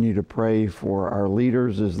continue to pray for our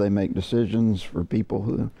leaders as they make decisions for people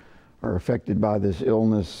who are affected by this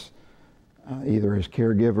illness, either as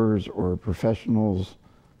caregivers or professionals,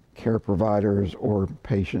 care providers, or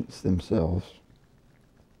patients themselves.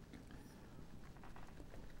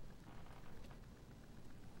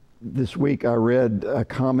 This week I read a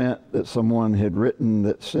comment that someone had written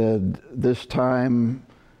that said, "This time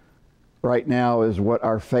right now is what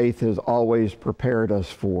our faith has always prepared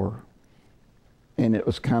us for." And it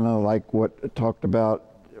was kind of like what it talked about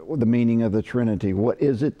the meaning of the Trinity. What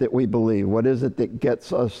is it that we believe? What is it that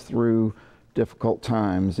gets us through difficult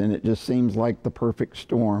times? And it just seems like the perfect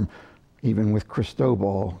storm, even with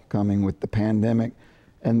Cristobal coming with the pandemic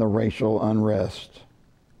and the racial unrest.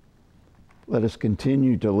 Let us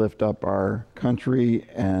continue to lift up our country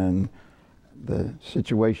and the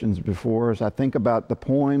situations before us. I think about the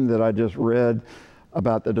poem that I just read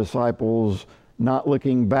about the disciples not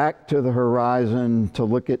looking back to the horizon to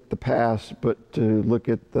look at the past, but to look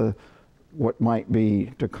at what might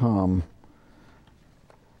be to come.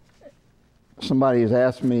 Somebody has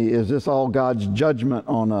asked me, is this all God's judgment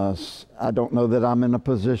on us? I don't know that I'm in a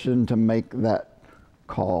position to make that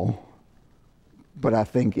call, but I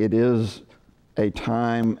think it is a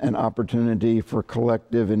time and opportunity for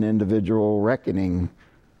collective and individual reckoning.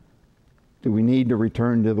 Do we need to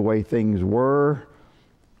return to the way things were,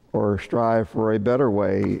 or strive for a better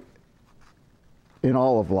way in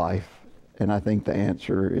all of life? And I think the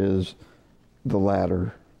answer is the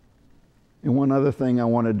latter. And one other thing I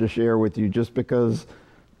wanted to share with you, just because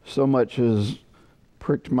so much has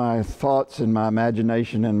pricked my thoughts and my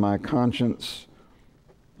imagination and my conscience,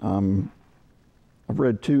 I've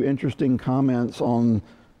read two interesting comments on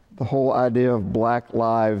the whole idea of Black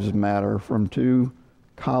Lives Matter from two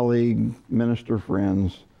colleague minister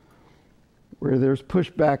friends, where there's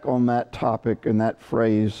pushback on that topic and that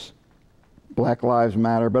phrase, Black Lives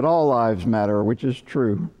Matter, but all lives matter, which is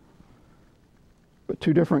true. But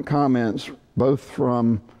two different comments, both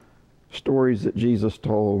from stories that Jesus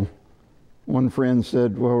told. One friend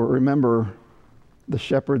said, well, remember the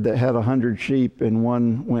shepherd that had 100 sheep and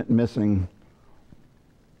one went missing.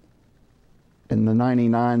 And the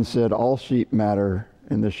 99 said, all sheep matter.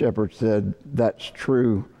 And the shepherd said, that's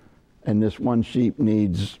true. And this one sheep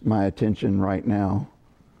needs my attention right now.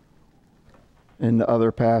 And the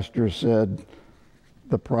other pastor said,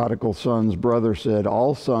 the prodigal son's brother said,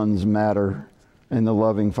 all sons matter. And the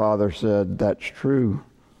loving father said, that's true.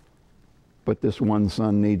 But this one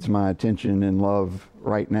son needs my attention and love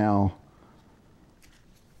right now.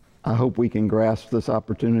 I hope we can grasp this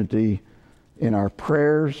opportunity in our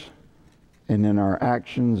prayers and in our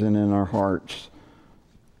actions and in our hearts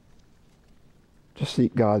to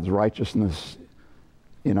seek God's righteousness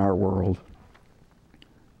in our world.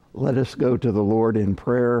 Let us go to the Lord in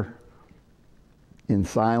prayer, in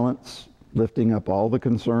silence, lifting up all the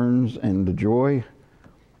concerns and the joy,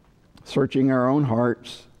 searching our own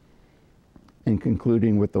hearts, and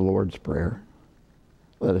concluding with the Lord's Prayer.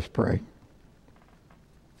 Let us pray.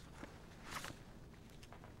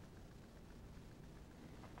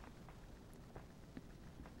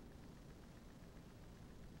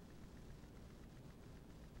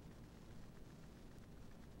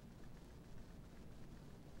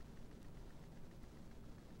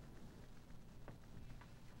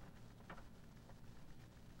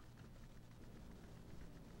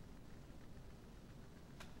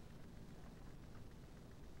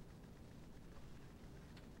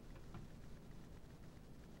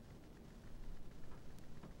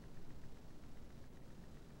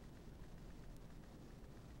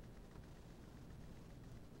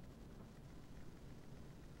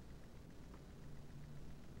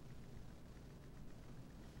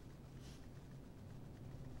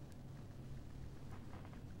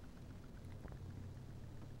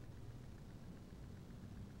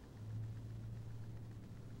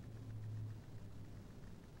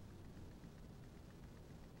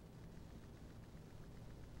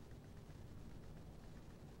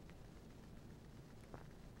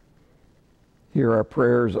 Hear our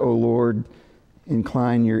prayers, O Lord.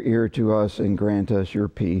 Incline your ear to us and grant us your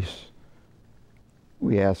peace.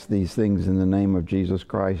 We ask these things in the name of Jesus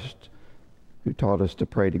Christ, who taught us to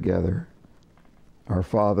pray together. Our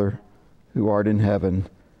Father, who art in heaven,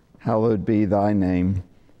 hallowed be thy name.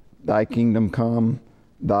 Thy kingdom come,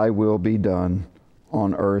 thy will be done,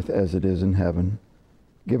 on earth as it is in heaven.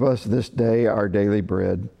 Give us this day our daily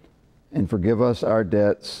bread, and forgive us our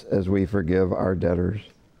debts as we forgive our debtors.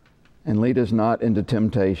 And lead us not into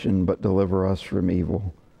temptation, but deliver us from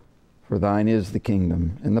evil. For thine is the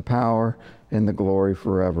kingdom, and the power, and the glory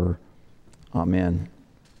forever. Amen.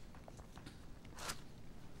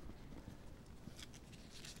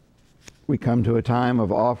 We come to a time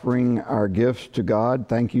of offering our gifts to God.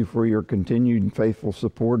 Thank you for your continued and faithful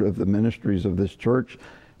support of the ministries of this church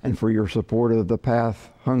and for your support of the Path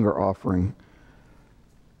Hunger Offering.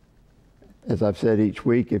 As I've said each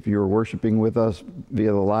week, if you're worshiping with us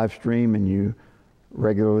via the live stream and you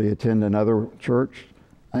regularly attend another church,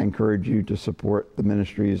 I encourage you to support the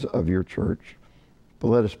ministries of your church. But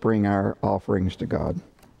let us bring our offerings to God.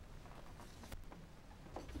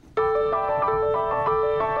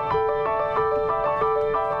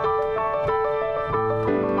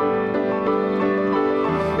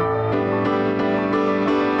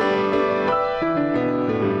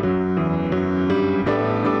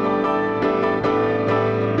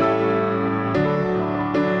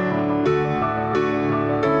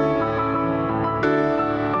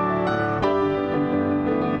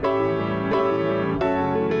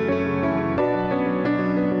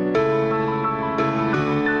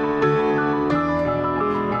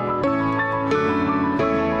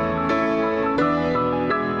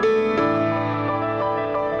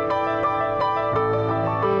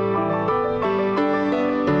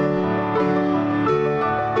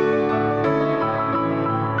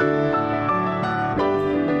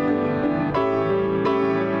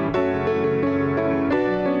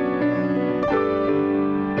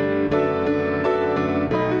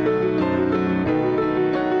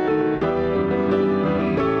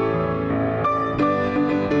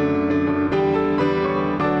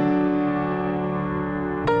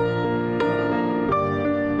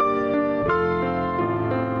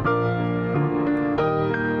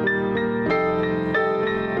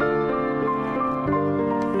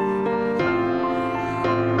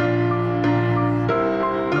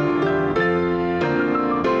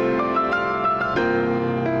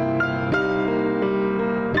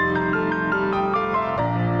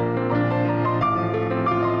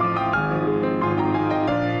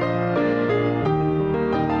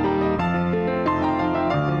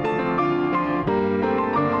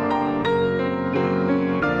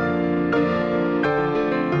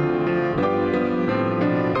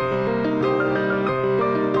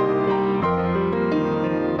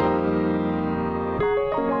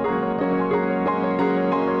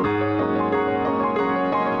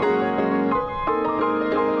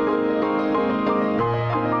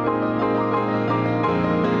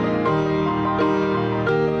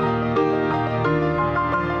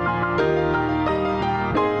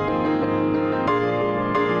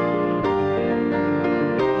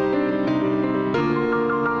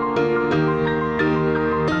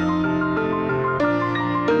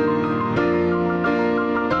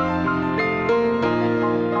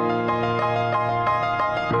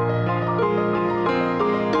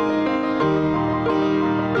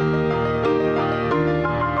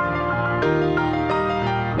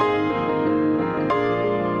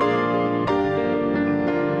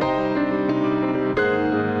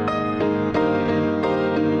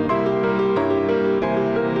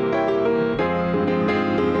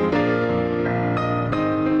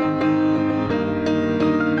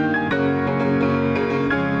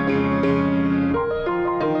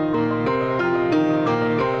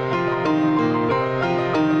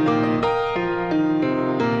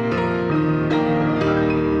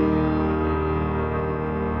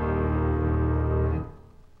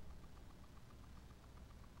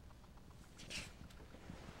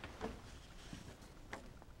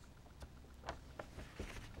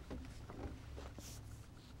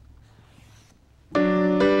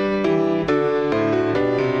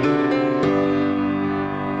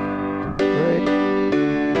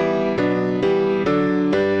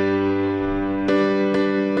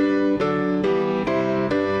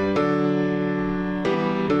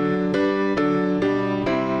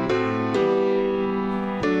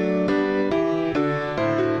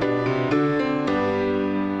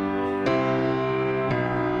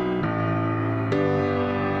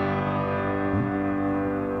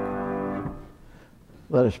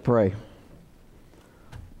 Let us pray.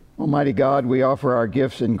 Almighty God, we offer our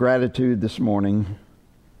gifts in gratitude this morning,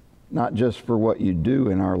 not just for what you do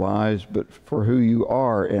in our lives, but for who you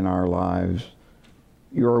are in our lives.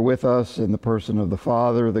 You are with us in the person of the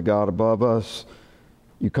Father, the God above us.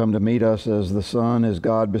 You come to meet us as the Son, as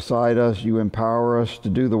God beside us. You empower us to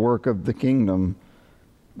do the work of the kingdom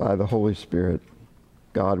by the Holy Spirit,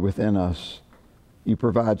 God within us. You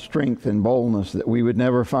provide strength and boldness that we would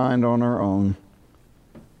never find on our own.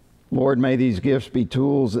 Lord, may these gifts be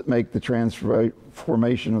tools that make the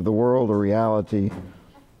transformation of the world a reality.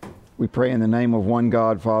 We pray in the name of one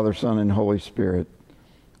God, Father, Son, and Holy Spirit.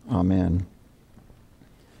 Amen.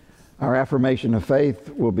 Our affirmation of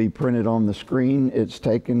faith will be printed on the screen. It's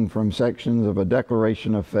taken from sections of a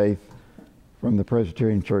declaration of faith from the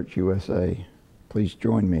Presbyterian Church USA. Please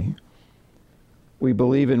join me. We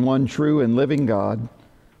believe in one true and living God.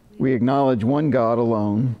 We acknowledge one God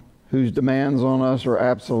alone, whose demands on us are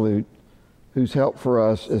absolute, whose help for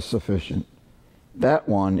us is sufficient. That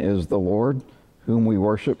one is the Lord, whom we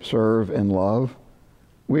worship, serve, and love.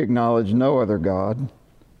 We acknowledge no other God.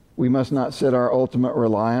 We must not set our ultimate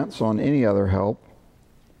reliance on any other help.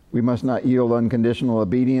 We must not yield unconditional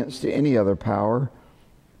obedience to any other power.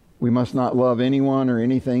 We must not love anyone or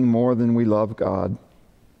anything more than we love God.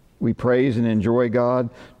 We praise and enjoy God.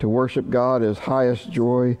 To worship God is highest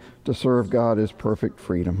joy. To serve God is perfect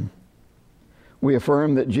freedom. We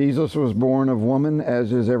affirm that Jesus was born of woman,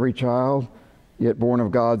 as is every child, yet born of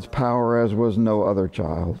God's power, as was no other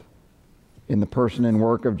child. In the person and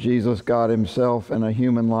work of Jesus, God himself and a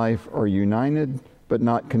human life are united but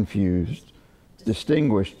not confused,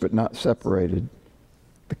 distinguished but not separated.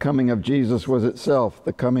 The coming of Jesus was itself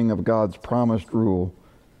the coming of God's promised rule.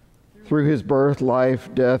 Through his birth, life,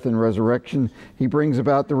 death, and resurrection, he brings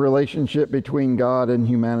about the relationship between God and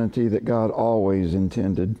humanity that God always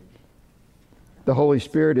intended. The Holy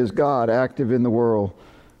Spirit is God active in the world.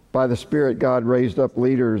 By the Spirit, God raised up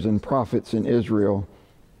leaders and prophets in Israel.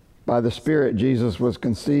 By the Spirit, Jesus was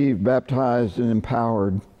conceived, baptized, and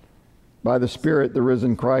empowered. By the Spirit, the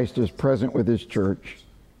risen Christ is present with his church.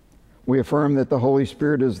 We affirm that the Holy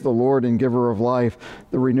Spirit is the Lord and giver of life,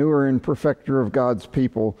 the renewer and perfecter of God's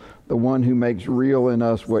people, the one who makes real in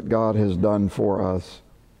us what God has done for us.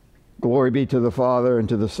 Glory be to the Father, and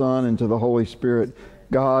to the Son, and to the Holy Spirit,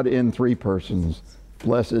 God in three persons,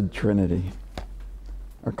 blessed Trinity.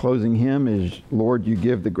 Our closing hymn is, Lord, You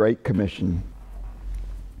Give the Great Commission.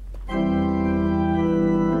 Thank you.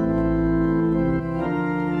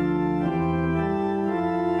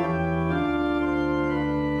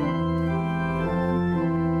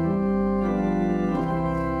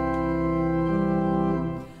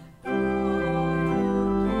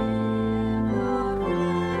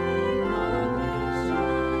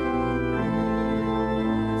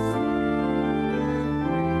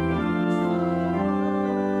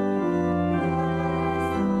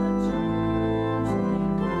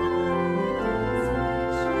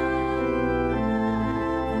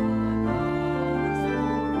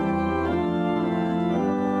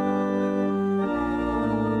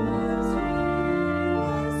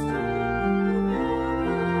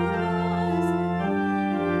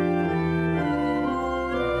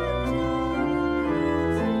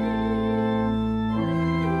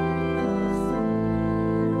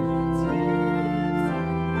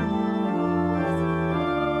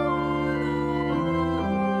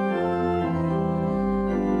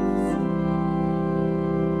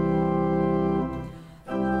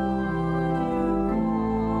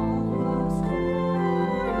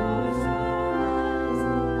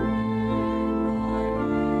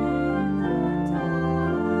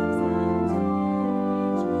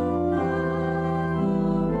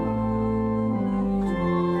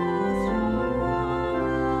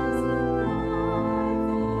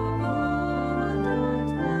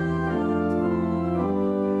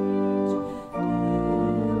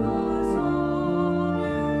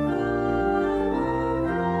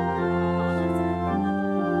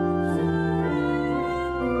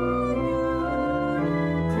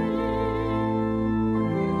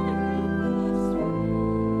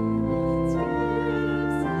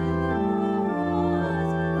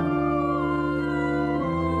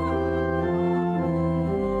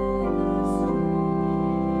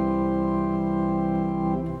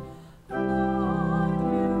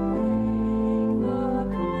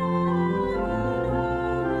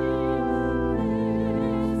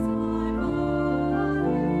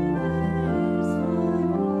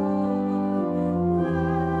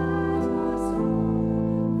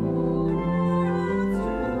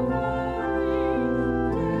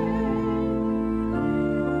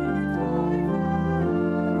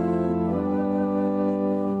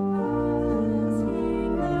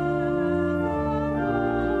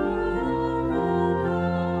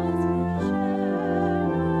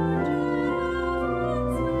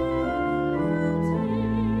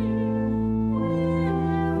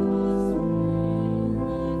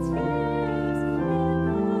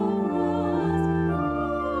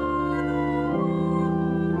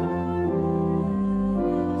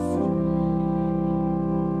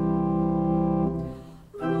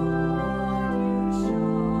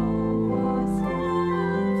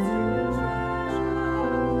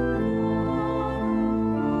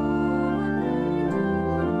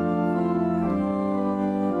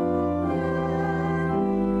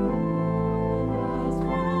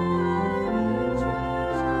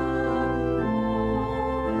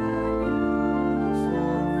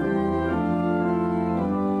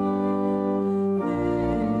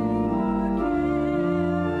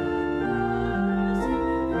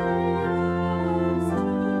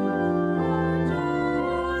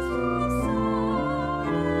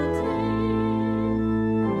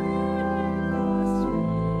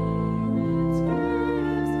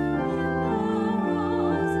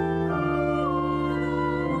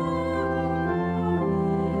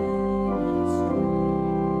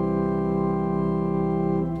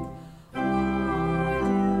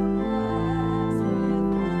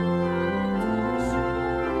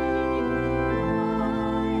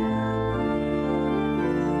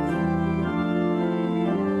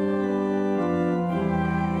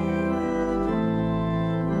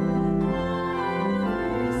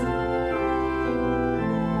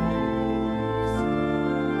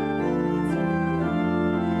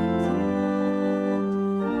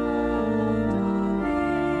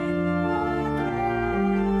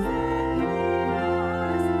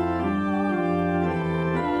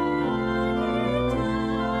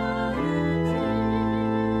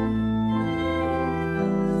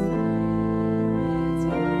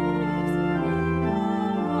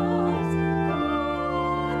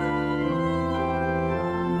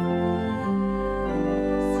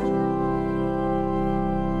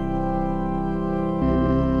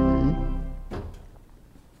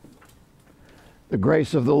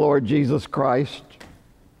 grace of the Lord Jesus Christ,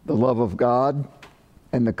 the love of God,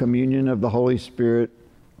 and the communion of the Holy Spirit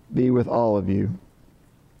be with all of you.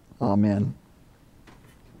 Amen.